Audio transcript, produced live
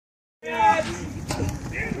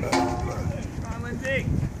Come on, Lindsay.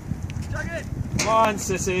 Chug it. Come on,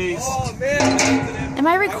 sissies. Oh, man. Am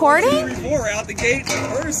I recording? 4 out the gate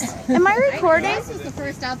first. Am I recording? This was the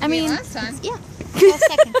first out the gate last time. Yeah.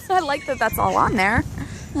 I like that that's all on there.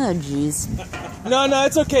 Oh, jeez. No,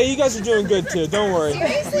 it's okay. You guys are doing good, too. Don't worry.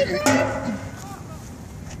 Seriously, bro?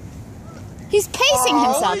 He's pacing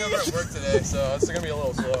himself. I'm going to work today, so it's going to be a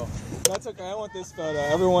little slow. That's okay. I want this photo.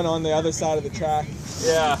 Everyone on the other side of the track.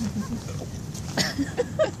 Yeah.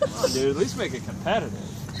 Come on, dude. At least make it competitive.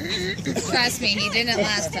 Trust me, he didn't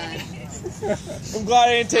last time. I'm glad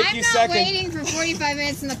I didn't take you second. I'm not waiting for 45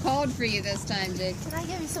 minutes in the cold for you this time, Jake. Can I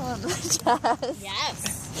give you some on the chest?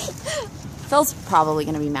 Yes. Phil's probably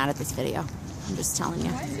going to be mad at this video. I'm just telling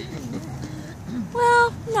you.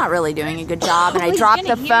 Well, I'm not really doing a good job, and I dropped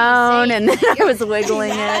the phone, and then I was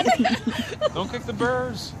wiggling it. Don't kick the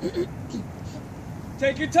burrs.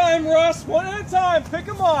 Take your time, Russ. One at a time. Pick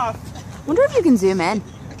them off. Wonder if you can zoom in.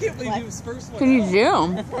 I can't believe he was first one. Can you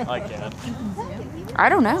zoom? I can. I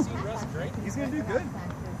don't know. He's going to do good.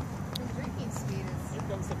 His drinking speed is... Here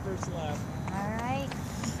comes the first lap. All right.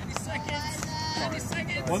 90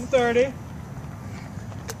 seconds. 130.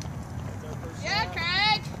 Yeah,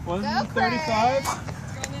 Craig. 135. Let's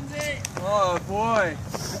go, Lindsay. Oh, boy.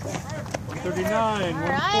 139.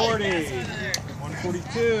 140.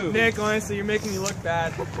 142. Nick, honestly, you're making me look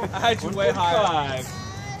bad. I had you way higher.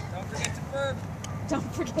 145.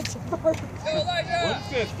 Don't forget to burp.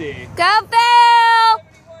 150. Go, Phil!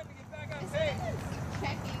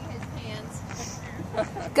 Checking his hands.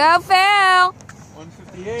 Go, Phil!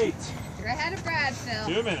 158. You're ahead of Brad, Phil.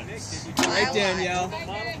 2 minutes. All right, Danielle.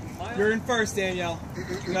 You're in first, Danielle.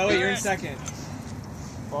 No, wait, you're in second.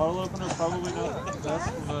 Bottle opener, probably not the best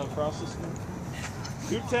from the processing.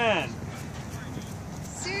 210.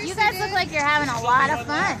 Seriously, You guys look like you're having a lot of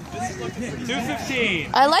fun.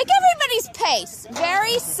 215. I like everybody's pace.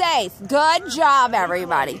 Very safe. Good job,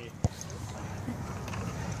 everybody.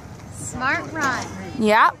 Smart run.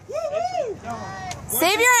 Yep.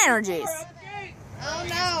 Save your energies. Oh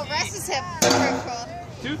no, Russ is hip. Critical.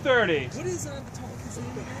 230. What is on the top?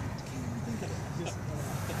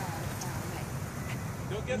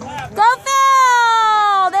 Don't get lapped. Go,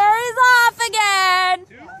 Phil! There he's off again.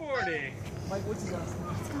 240. Mike, what's his last name?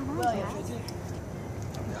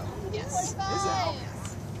 Yes.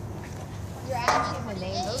 You're actually the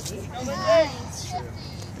name of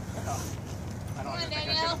I don't think I'm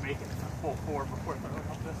going to make it a full 4 before throwing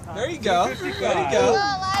up this time. There you go. There you go.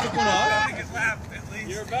 Pick one off.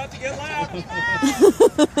 You're about to get lapped. 3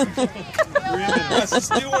 minutes. Russ,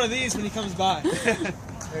 just do one of these when he comes by.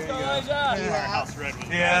 There you go. House ready.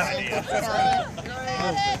 Yeah.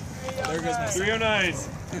 There goes my 309.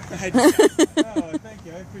 Oh, thank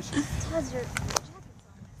you. I appreciate it.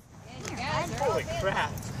 Holy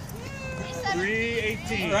crap.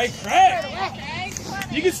 318. All right, Craig.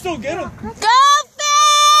 You can still get him. Go,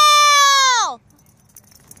 Phil!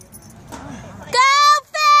 Go,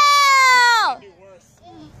 Phil!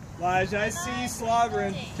 Elijah, I see you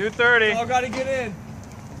slobbering. 230. All got to get in.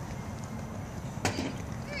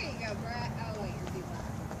 There you go, Brad. Oh wait, you're too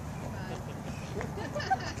loud.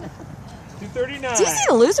 239. It's easy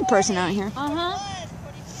to lose a person out here.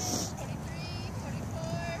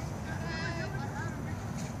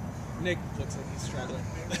 Nick looks like he's struggling.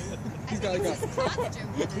 He's got like a...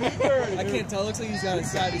 I can't tell. It looks like he's got a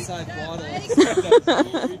side-to-side waddle.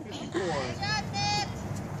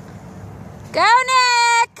 Go,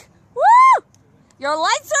 Nick! Woo! Your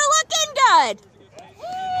legs are looking good.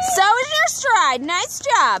 So is your stride. Nice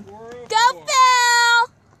job. Go, Phil!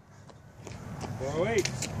 408.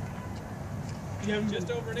 You have just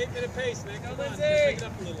over an 8-minute pace, Nick. Come on, just take it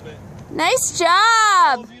up a little bit. Nice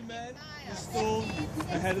job. All of you men are still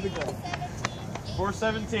ahead of the goal.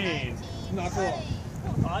 417. Not for long.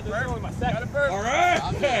 Oh, this is only my second. All right.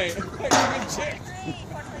 Hey, good chick.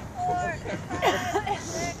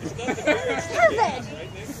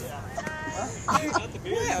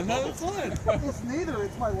 Yeah, I'm having fun. It's neither.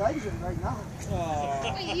 It's my legs in right now.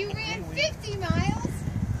 Aww. Wait, you ran 50 miles?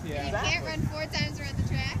 Yeah. You can't run 4 times around the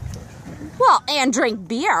track? Well, and drink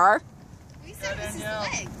beer. We said it was his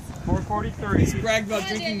legs. 443. He bragged about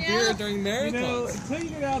drinking beer during You know, marathons. until you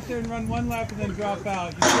get out there and run one lap and then drop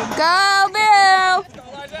out, you shouldn't. Go, Bill!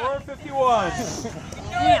 451.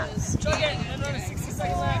 Chug it and run a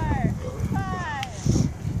 60-second lap.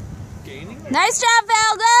 Gaining? Nice job,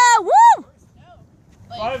 Bill. Go! Woo!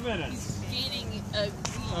 5 minutes. Gaining a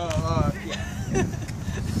Yeah.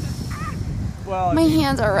 Well, My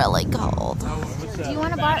hands are really cold. What's that? Do you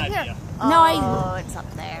want a bar here? No, Oh, it's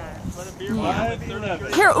up there.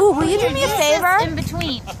 Here, ooh, will you do me a favor? In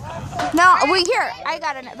between. No, wait, here. I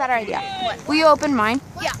got a better idea. Will you open mine?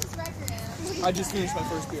 Yeah. I just finished my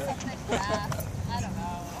first beer.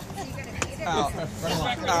 I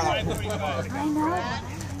know.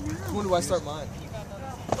 When do I start mine?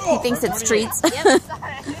 He thinks it's treats. It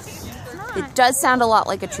does sound a lot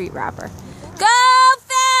like a treat wrapper. Go,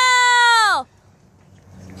 Phil!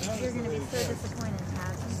 You're going to be so disappointed,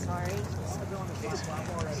 Taz. I'm sorry.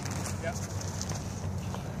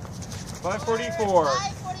 544.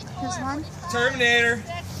 Here's one. Terminator.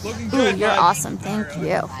 Looking Ooh, good. you're bud. awesome. Thank you.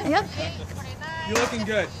 Yep. You're looking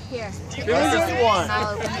good. Here. 51.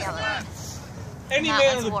 I'll open the other one. Any That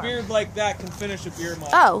man one's with a warm. beard like that can finish a beer mile.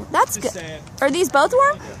 Oh, that's Just good. saying. Are these both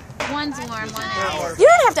warm? One's warm, one is. You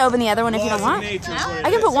don't have to open the other one if you don't Laws of want. nature is what it I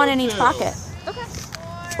can is. put one in each pocket. Okay.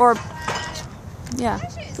 Or, yeah.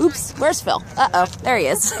 Oops, where's Phil? Uh-oh, there he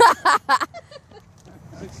is.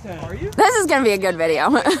 610. Are you? This is going to be a good video.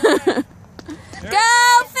 Go,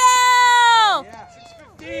 Phil!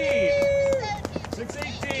 615.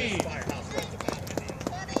 618.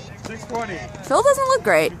 620. Phil doesn't look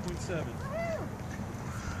great. 2.7.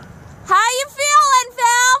 How you feeling,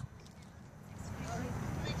 Phil?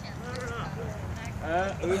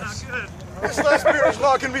 Oops. This last beer is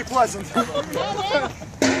not going to be pleasant.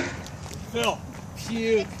 Phil.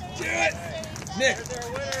 Puke. Do it. Nick,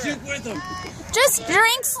 puke with him. Just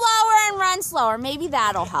drink slower and run slower. Maybe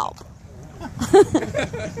that'll help. I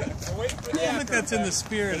think that's in the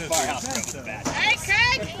spirit of Hey,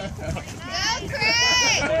 Craig! Go,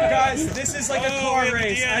 Craig! Guys, this is like a car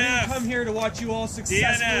race. I DNF. didn't come here to watch you all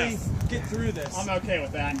successfully get through this. I'm okay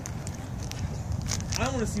with that. I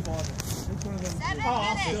don't want to see Bobby. It's one of them. 7 minutes.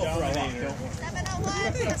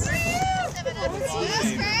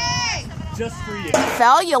 7:01. Craig! Just for you.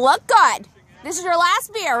 Phil, you look good. This is your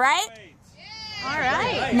last beer, right? All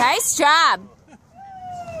right. Nice job.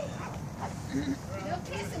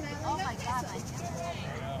 Oh my God.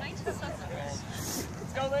 Let's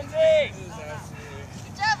go, Lindsay.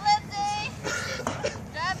 Good job, Lindsay.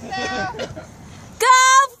 Good job, Phil. Go,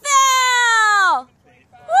 Phil!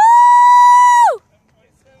 Woo!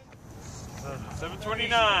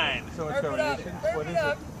 729. So it's variation. What is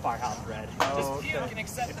it? Firehouse Red. Oh, okay.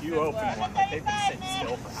 If you open one, like they've been sitting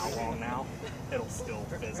still for how long now? It'll still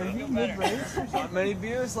fizz up. Not many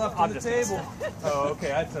beers left on the table. Oh, okay.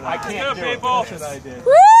 That's what I can't do it. That's what I did.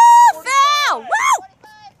 Woo, Phil! Woo!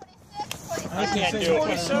 I can't do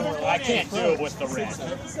it. I can't do it with the red.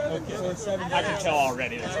 I can tell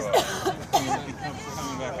already. I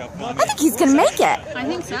think he's gonna make it. I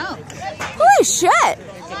think so. Holy shit!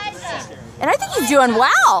 And I think he's doing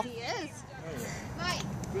well. He is.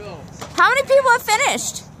 How many people have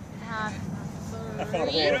finished?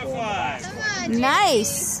 8 of 5. Come on,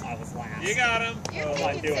 Nice. I was last. You got him. You're I'm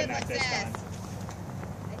making doing some that this success. time.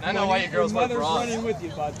 I know why you girls wear Mother's bras. running with you,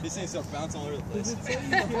 bud. These things don't bounce all over the place.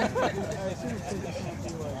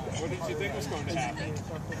 What did you think was going to happen?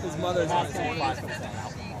 His mother's running with him.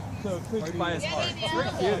 Right by his heart. It's very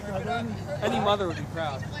cute. Any mother would be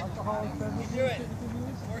proud.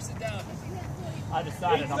 I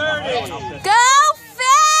decided I'm not going up this. Go, Phil!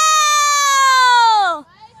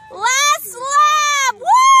 Last lap!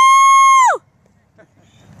 Woo!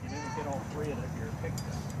 You didn't get all three of your picks.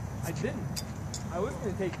 I didn't. I was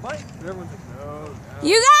going to take Mike, but everyone's like, no, no.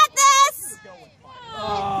 You got this! You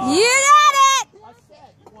got it!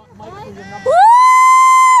 Woo!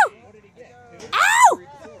 Ow!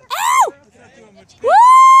 Ow!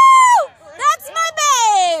 Woo! That's my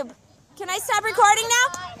babe! Can I stop recording now?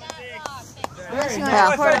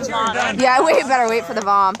 Yeah, we better wait for the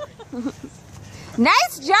bomb.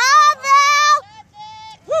 Nice job, Phil!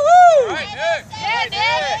 All right,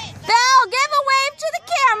 Nick. Phil, give a wave to the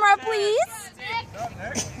camera, please.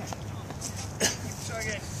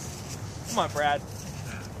 Come on, Brad.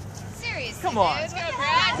 Seriously, Come on. dude. What the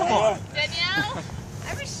heck? Come on. Danielle?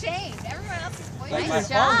 I'm ashamed. Everyone else is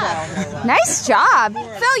pointing. Nice job.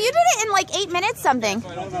 Phil, you did it in like 8 minutes something.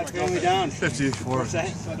 Only down 54.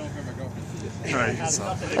 Right.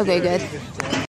 Okay, good.